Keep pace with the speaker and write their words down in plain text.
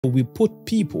We put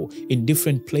people in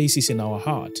different places in our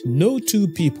heart. No two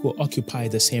people occupy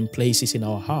the same places in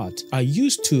our heart. I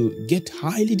used to get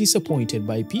highly disappointed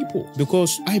by people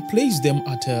because I placed them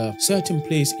at a certain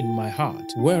place in my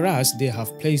heart, whereas they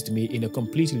have placed me in a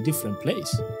completely different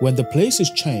place. When the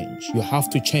places change, you have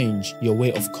to change your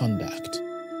way of conduct.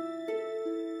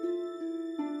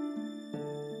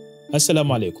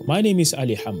 Assalamu alaikum. My name is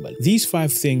Ali Hambal. These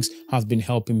 5 things have been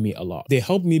helping me a lot. They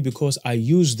help me because I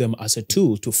use them as a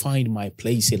tool to find my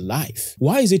place in life.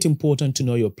 Why is it important to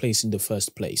know your place in the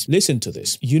first place? Listen to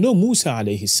this. You know Musa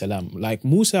alayhi salam. Like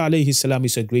Musa alayhi salam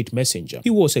is a great messenger. He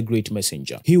was a great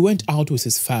messenger. He went out with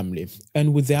his family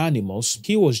and with the animals.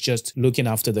 He was just looking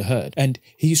after the herd and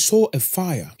he saw a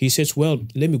fire. He says, well,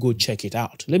 let me go check it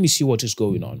out. Let me see what is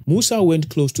going on. Musa went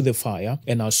close to the fire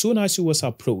and as soon as he was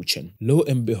approaching, lo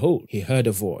and behold, he heard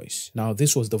a voice. Now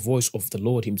this was the voice of the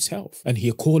Lord himself. And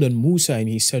he called on Musa and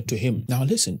he said to him, now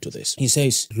listen to this. He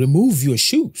says, remove your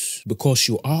shoes because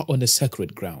you are on the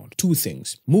sacred ground. 2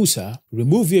 things. Musa,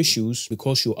 remove your shoes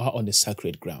because you are on the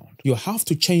sacred ground. You have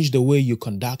to change the way you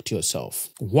conduct yourself.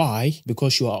 Why?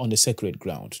 Because you are on the sacred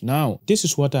ground. Now, this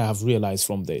is what I have realized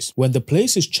from this. When the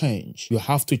places change, you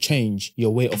have to change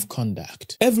your way of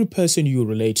conduct. Every person you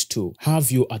relate to have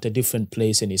you at a different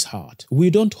place in his heart. We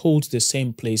don't hold the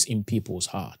same place in people's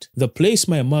heart. The place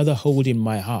my mother holds in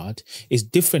my heart is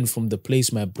different from the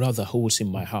place my brother holds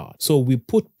in my heart. So we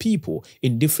put people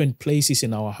in different places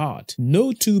in our heart.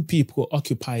 No two people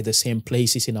occupy the same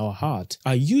places in our heart.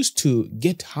 I used to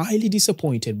get highly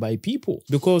disappointed by people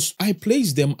because I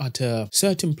placed them at a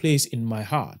certain place in my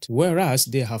heart, whereas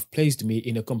they have placed me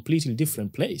in a completely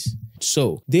different place.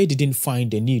 So they didn't find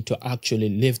the need to actually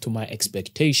live to my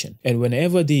expectation. And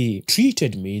whenever they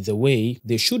treated me the way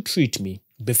they should treat me,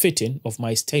 befitting of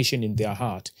my station in their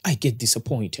heart, I get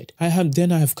disappointed. I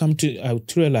have come to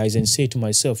realize and say to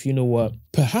myself, you know what,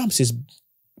 perhaps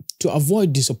to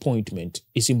avoid disappointment,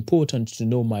 it's important to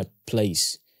know my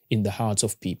place in the hearts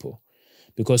of people.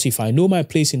 Because if I know my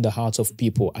place in the hearts of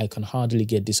people, I can hardly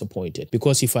get disappointed.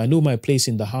 Because if I know my place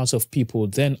in the hearts of people,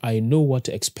 then I know what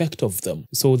to expect of them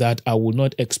so that I will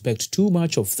not expect too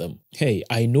much of them. Hey,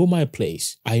 I know my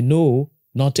place. I know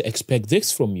not to expect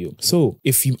this from you. So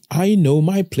if I know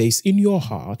my place in your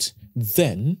heart,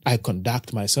 then I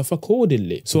conduct myself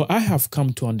accordingly. So I have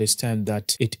come to understand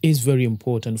that it is very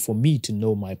important for me to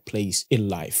know my place in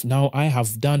life. Now I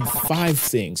have done 5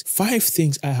 things. 5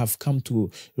 things I have come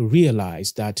to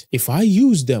realize that if I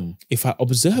use them, if I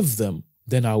observe them,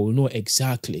 then I will know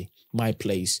exactly my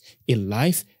place in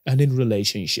life and in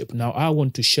relationship. Now, I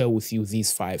want to share with you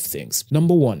these 5 things.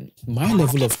 Number 1, my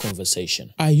level of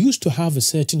conversation. I used to have a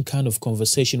certain kind of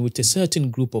conversation with a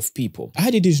certain group of people. I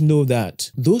didn't know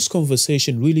that those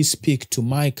conversations really speak to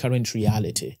my current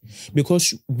reality,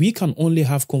 because we can only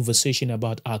have conversation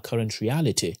about our current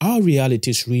reality. Our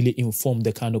realities really inform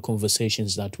the kind of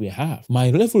conversations that we have. My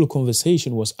level of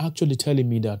conversation was actually telling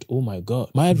me that, oh my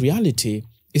God, my reality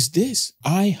is this.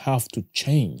 I have to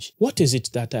change. What is it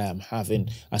that I am having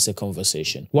as a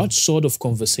conversation? What sort of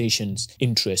conversations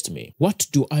interest me? What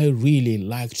do I really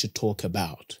like to talk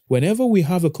about? Whenever we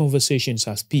have a conversation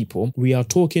as people, we are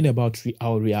talking about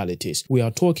our realities. We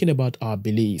are talking about our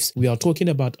beliefs. We are talking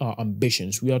about our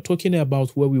ambitions. We are talking about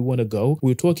where we want to go.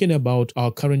 We're talking about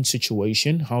our current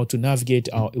situation, how to navigate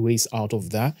our ways out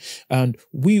of that. And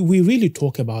we really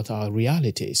talk about our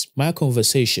realities. My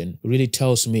conversation really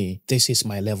tells me this is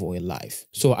my level in life.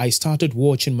 So I started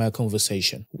watching my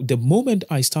conversation. The moment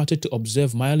I started to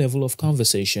observe my level of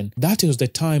conversation, that is the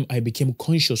time I became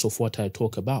conscious of what I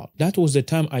talk about. That was the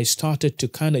time I started to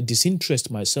kind of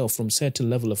disinterest myself from certain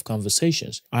level of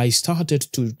conversations. I started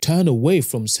to turn away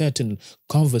from certain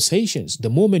conversations.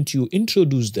 The moment you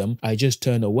introduce them, I just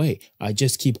turn away. I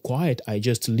just keep quiet. I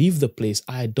just leave the place.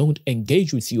 I don't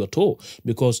engage with you at all,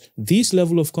 because these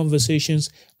level of conversations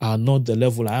are not the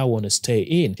level I want to stay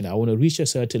in. And I want to reach a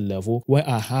certain level where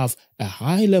I have a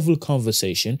high level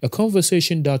conversation, a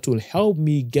conversation that will help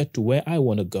me get to where I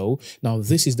want to go. Now,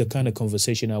 this is the kind of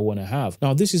conversation I want to have.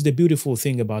 Now, this is the beautiful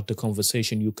thing about the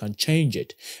conversation. You can change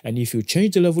it. And if you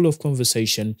change the level of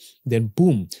conversation, then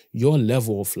boom, your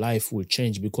level of life will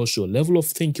change, because your level of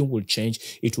thinking will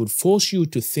change. It will force you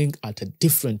to think at a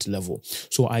different level.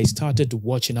 So I started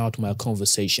watching out my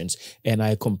conversations and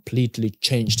I completely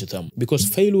changed them, because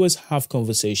failures have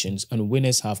conversations and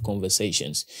winners have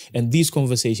conversations. And these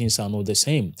conversations are not the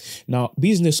same. Now,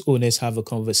 business owners have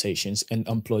conversations and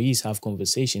employees have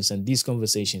conversations, and these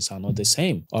conversations are not the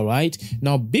same. All right.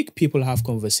 Now, big people have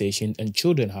conversations and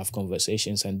children have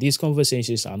conversations, and these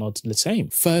conversations are not the same.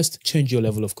 First, change your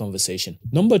level of conversation.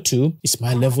 Number two is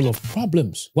my level of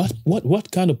problems.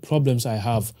 What kind of problems I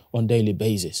have on a daily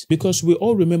basis? Because we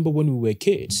all remember when we were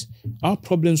kids, our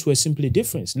problems were simply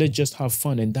different. Let's just have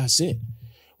fun and that's it.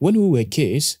 When we were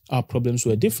kids, our problems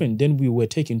were different. Then we were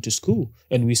taken to school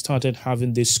and we started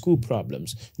having these school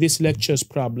problems, these lectures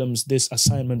problems, these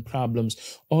assignment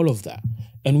problems, all of that.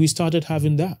 And we started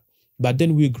having that. But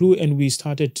then we grew and we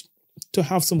started to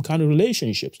have some kind of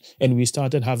relationships, and we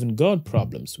started having God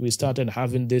problems. We started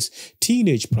having these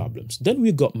teenage problems. Then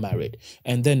we got married,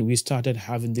 and then we started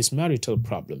having these marital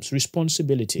problems,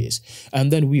 responsibilities.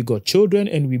 And then we got children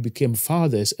and we became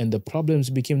fathers, and the problems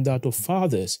became that of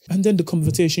fathers. And then the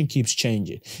conversation keeps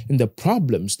changing, and the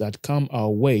problems that come our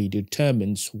way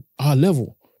determines our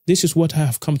level. This is what I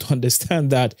have come to understand,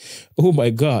 that, oh my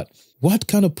God, what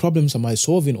kind of problems am I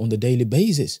solving on the daily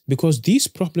basis? Because these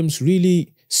problems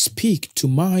really speak to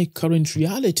my current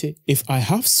reality. If I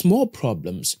have small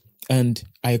problems and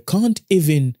I can't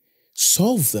even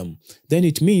solve them, then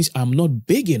it means I'm not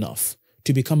big enough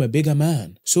to become a bigger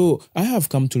man. So I have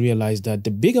come to realize that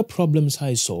the bigger problems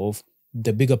I solve,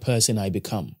 the bigger person I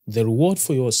become. The reward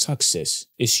for your success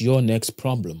is your next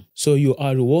problem. So you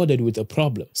are rewarded with a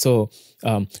problem. So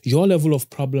your level of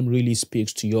problem really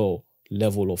speaks to your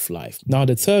level of life. Now,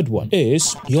 the third one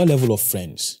is your level of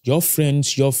friends. Your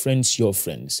friends, your friends, your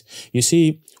friends. You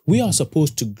see, we are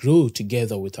supposed to grow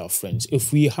together with our friends.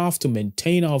 If we have to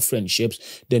maintain our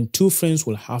friendships, then two friends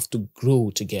will have to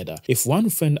grow together. If one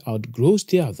friend outgrows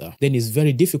the other, then it's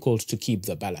very difficult to keep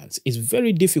the balance. It's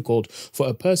very difficult for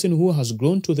a person who has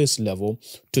grown to this level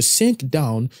to sink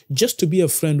down just to be a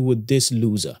friend with this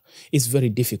loser. It's very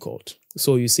difficult.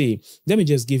 So you see, let me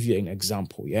just give you an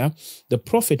example, yeah? The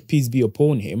Prophet, peace be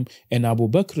upon him, and Abu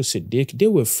Bakr Siddiq, they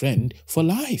were friends for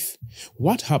life.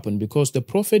 What happened? Because the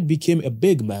Prophet became a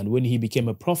big man when he became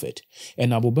a prophet,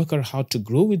 and Abu Bakr had to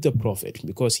grow with the Prophet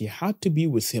because he had to be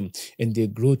with him, and they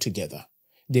grew together.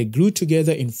 They grew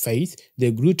together in faith,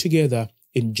 they grew together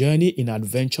in journey, in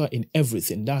adventure, in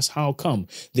everything. That's how come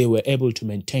they were able to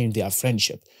maintain their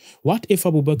friendship. What if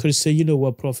Abu Bakr say, you know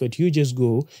what, Prophet, you just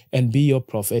go and be your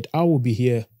prophet. I will be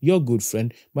here, your good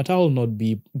friend, but I will not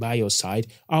be by your side.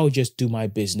 I'll just do my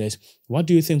business. What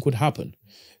do you think would happen?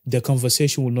 The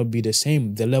conversation will not be the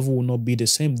same. The level will not be the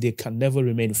same. They can never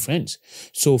remain friends.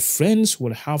 So friends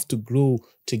will have to grow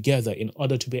together in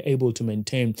order to be able to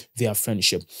maintain their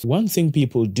friendship. One thing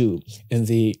people do, and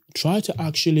they try to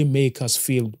actually make us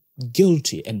feel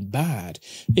guilty and bad,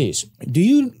 is, do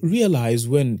you realize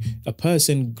when a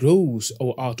person grows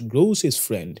or outgrows his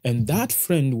friend, and that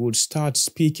friend would start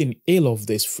speaking ill of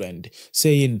this friend,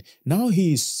 saying now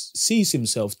he sees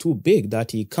himself too big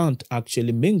that he can't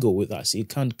actually mingle with us, he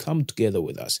can't come together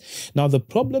with us. Now the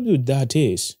problem with that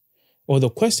is, or the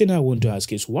question I want to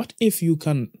ask is, what if you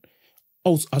can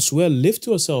as well lift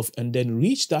yourself and then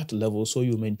reach that level so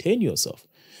you maintain yourself?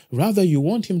 Rather, you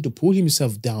want him to pull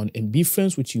himself down and be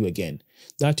friends with you again.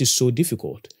 That is so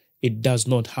difficult. It does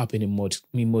not happen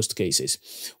in most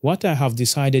cases. What I have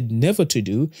decided never to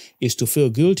do is to feel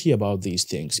guilty about these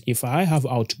things. If I have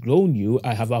outgrown you,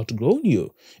 I have outgrown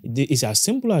you. It's as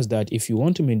simple as that. If you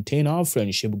want to maintain our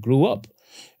friendship, grow up.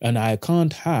 And I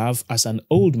can't have, as an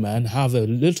old man, have a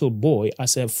little boy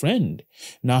as a friend.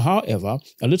 Now, however,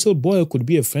 a little boy could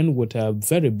be a friend with a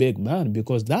very big man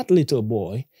because that little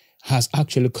boy has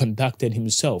actually conducted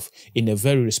himself in a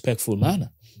very respectful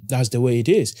manner. That's the way it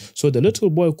is. So the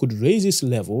little boy could raise his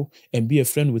level and be a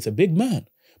friend with a big man.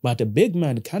 But a big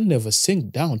man can never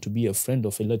sink down to be a friend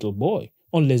of a little boy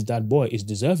unless that boy is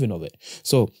deserving of it.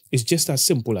 So it's just as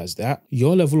simple as that.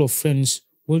 Your level of friends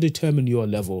will determine your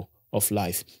level of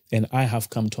life. And I have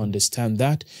come to understand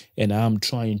that, and I am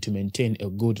trying to maintain a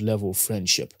good level of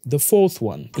friendship. The fourth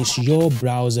one is your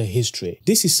browser history.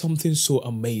 This is something so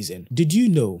amazing. Did you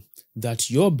know that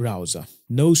your browser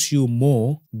knows you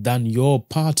more than your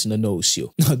partner knows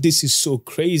you? Now, this is so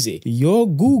crazy. Your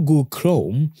Google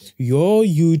Chrome, your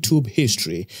YouTube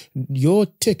history, your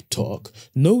TikTok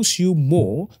knows you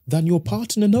more than your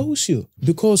partner knows you,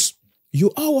 because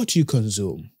you are what you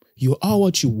consume. You are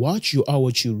what you watch, you are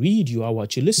what you read, you are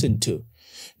what you listen to.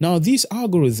 Now, these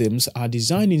algorithms are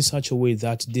designed in such a way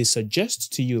that they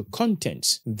suggest to you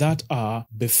contents that are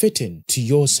befitting to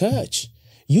your search.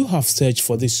 You have searched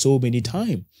for this so many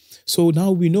times. So now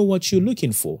we know what you're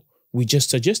looking for. We just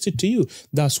suggested to you.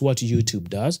 That's what YouTube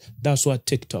does. That's what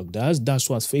TikTok does. That's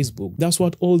what Facebook. That's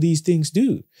what all these things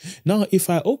do. Now, if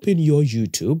I open your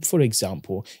YouTube, for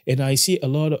example, and I see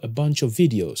a bunch of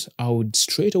videos, I would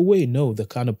straight away know the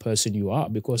kind of person you are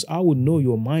because I would know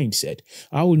your mindset.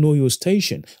 I will know your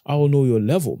station. I will know your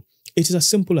level. It is as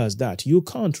simple as that. You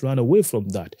can't run away from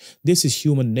that. This is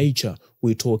human nature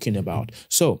we're talking about.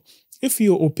 So if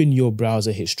you open your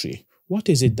browser history, what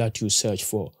is it that you search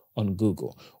for on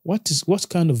Google? What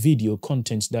kind of video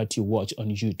content that you watch on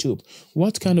YouTube?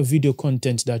 What kind of video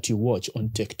content that you watch on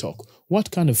TikTok?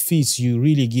 What kind of feeds you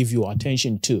really give your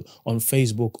attention to on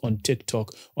Facebook, on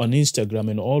TikTok, on Instagram,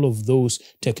 and all of those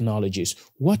technologies?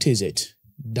 What is it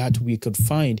that we could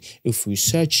find if we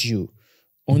search you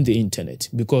on the internet?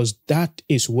 Because that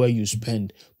is where you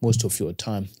spend most of your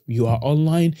time. You are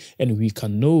online and we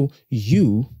can know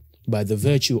you by the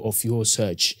virtue of your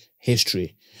search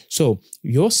history. So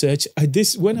your search,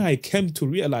 when I came to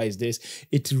realize this,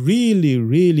 it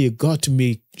really got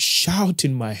me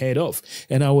shouting my head off.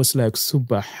 And I was like,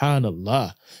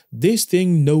 Subhanallah, this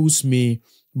thing knows me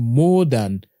more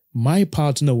than my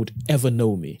partner would ever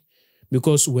know me.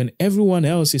 Because when everyone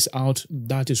else is out,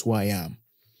 that is who I am.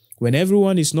 When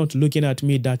everyone is not looking at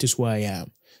me, that is who I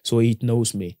am. So it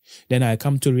knows me. Then I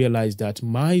come to realize that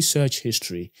my search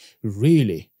history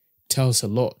really tells a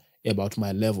lot about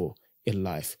my level in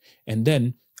life. And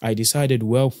then I decided,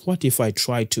 well, what if I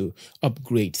try to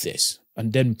upgrade this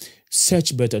and then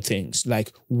search better things,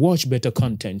 like watch better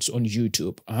content on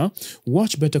YouTube,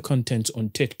 watch better content on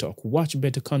TikTok, watch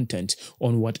better content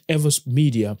on whatever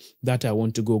media that I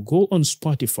want to go on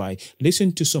Spotify,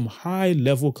 listen to some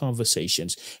high-level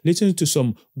conversations, listen to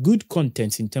some good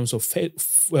content in terms of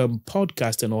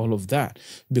podcast and all of that,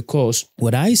 because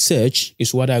what I search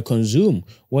is what I consume,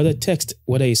 whether text,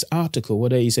 whether it's article,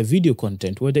 whether it's a video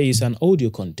content, whether it's an audio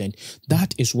content,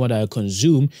 that is what I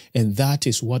consume, and that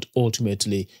is what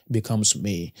ultimately becomes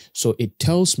me. So it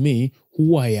tells me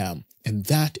who I am, and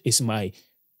that is my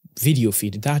video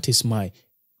feed. That is my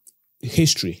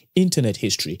history, internet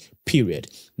history, period.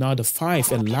 Now, the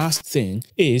 5th and last thing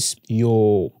is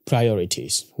your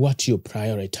priorities, what you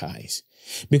prioritize.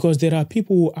 Because there are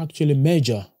people who actually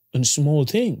measure on small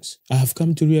things. I have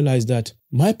come to realize that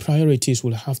my priorities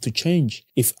will have to change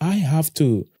if I have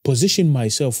to position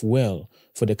myself well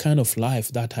for the kind of life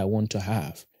that I want to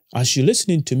have. As you're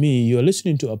listening to me, you're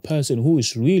listening to a person who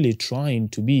is really trying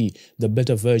to be the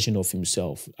better version of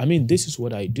himself. I mean, this is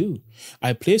what I do.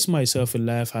 I place myself in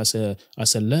life as a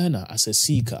learner, as a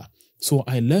seeker. So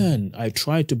I learn, I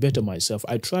try to better myself.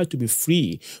 I try to be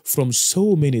free from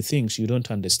so many things you don't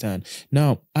understand.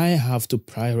 Now, I have to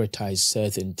prioritize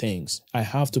certain things. I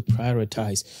have to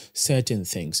prioritize certain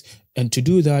things. And to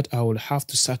do that, I will have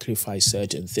to sacrifice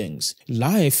certain things.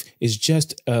 Life is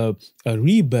just a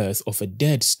rebirth of a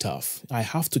dead stuff. I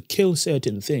have to kill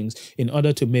certain things in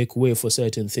order to make way for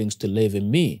certain things to live in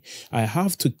me. I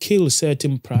have to kill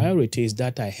certain priorities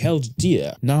that I held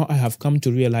dear. Now I have come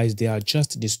to realize they are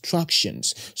just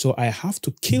distractions. So I have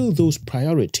to kill those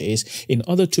priorities in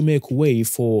order to make way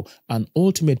for an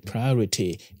ultimate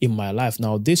priority in my life.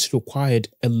 Now, this required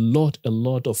a lot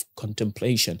of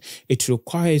contemplation. It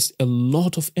requires a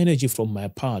lot of energy from my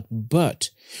part, but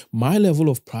my level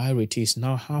of priorities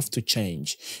now have to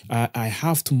change. I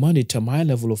have to monitor my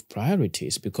level of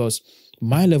priorities because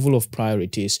my level of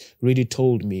priorities really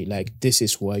told me, like, this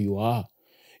is where you are.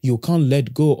 You can't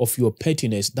let go of your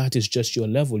pettiness. That is just your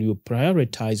level. You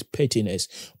prioritize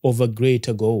pettiness over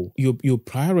greater goal. You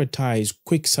prioritize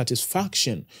quick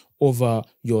satisfaction over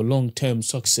your long-term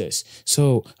success.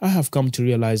 So I have come to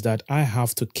realize that I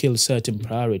have to kill certain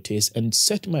priorities and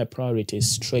set my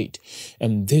priorities straight.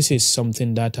 And this is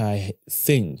something that I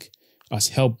think has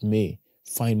helped me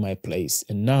find my place.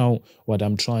 And now what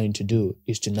I'm trying to do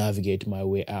is to navigate my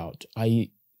way out.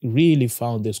 I really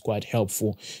found this quite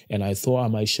helpful, and I thought I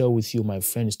might share with you, my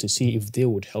friends, to see if they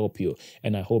would help you.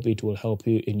 And I hope it will help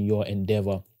you in your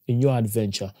endeavor, in your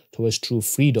adventure towards true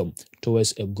freedom,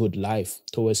 towards a good life,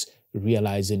 towards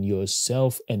realizing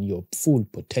yourself and your full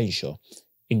potential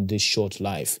in this short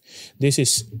life. This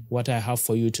is what I have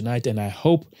for you tonight, and I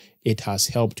hope it has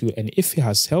helped you. And if it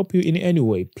has helped you in any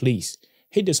way, please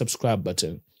hit the subscribe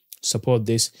button, support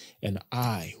this, and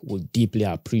I will deeply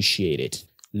appreciate it.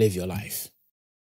 Live your life.